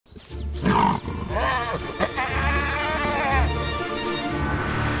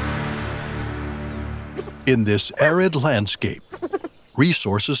In this arid landscape,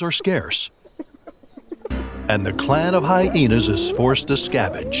 resources are scarce, and the clan of hyenas is forced to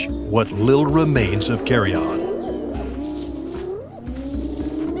scavenge what little remains of carrion.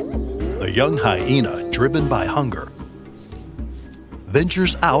 The young hyena, driven by hunger,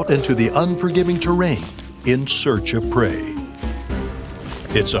 ventures out into the unforgiving terrain in search of prey.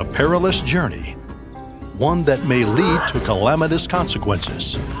 It's a perilous journey, one that may lead to calamitous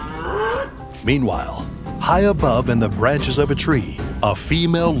consequences. Meanwhile, high above in the branches of a tree, a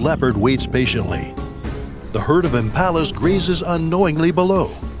female leopard waits patiently. The herd of impalas grazes unknowingly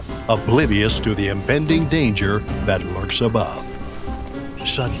below, oblivious to the impending danger that lurks above.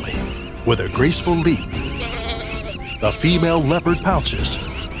 Suddenly, with a graceful leap, the female leopard pounces,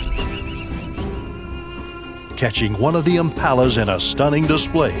 catching one of the impalas in a stunning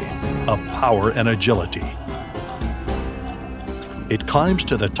display of power and agility. It climbs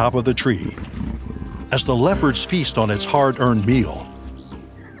to the top of the tree. As the leopards feast on its hard-earned meal,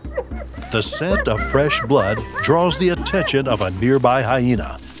 the scent of fresh blood draws the attention of a nearby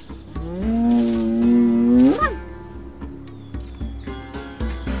hyena.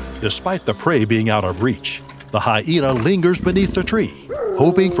 Despite the prey being out of reach, the hyena lingers beneath the tree,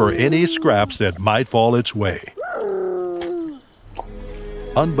 hoping for any scraps that might fall its way.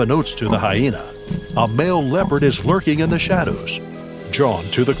 Unbeknownst to the hyena, a male leopard is lurking in the shadows, drawn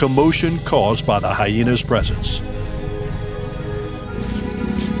to the commotion caused by the hyena's presence.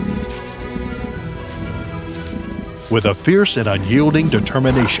 With a fierce and unyielding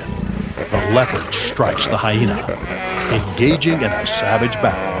determination, the leopard strikes the hyena, engaging in a savage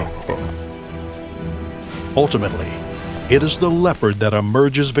battle. Ultimately, it is the leopard that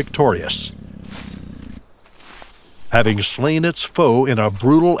emerges victorious, having slain its foe in a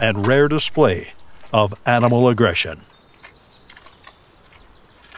brutal and rare display of animal aggression.